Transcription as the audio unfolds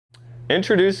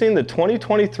Introducing the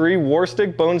 2023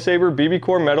 Warstick Bonesaber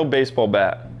BBCOR Metal Baseball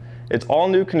Bat. Its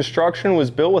all-new construction was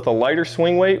built with a lighter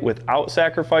swing weight without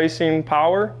sacrificing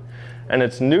power, and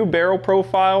its new barrel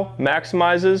profile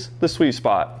maximizes the sweet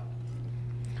spot.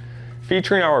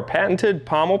 Featuring our patented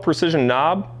Pommel Precision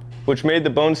Knob, which made the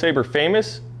Bonesaber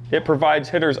famous, it provides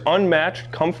hitters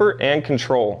unmatched comfort and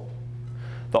control.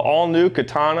 The all-new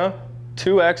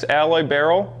Katana1X Alloy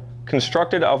Barrel,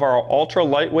 constructed of our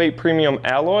ultra-lightweight premium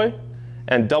alloy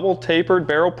and double tapered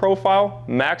barrel profile,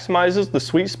 maximizes the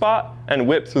sweet spot and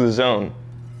whip through the zone.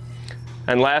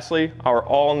 And lastly, our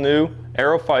all-new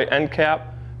Aerofite end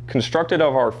cap, constructed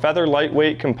of our feather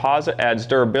lightweight composite, adds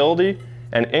durability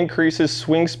and increases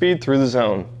swing speed through the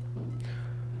zone.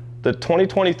 The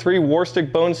 2023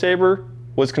 Warstick Bonesaber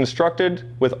was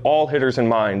constructed with all hitters in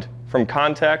mind, from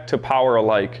contact to power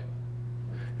alike.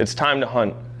 It's time to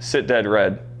hunt. Sit dead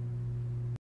red.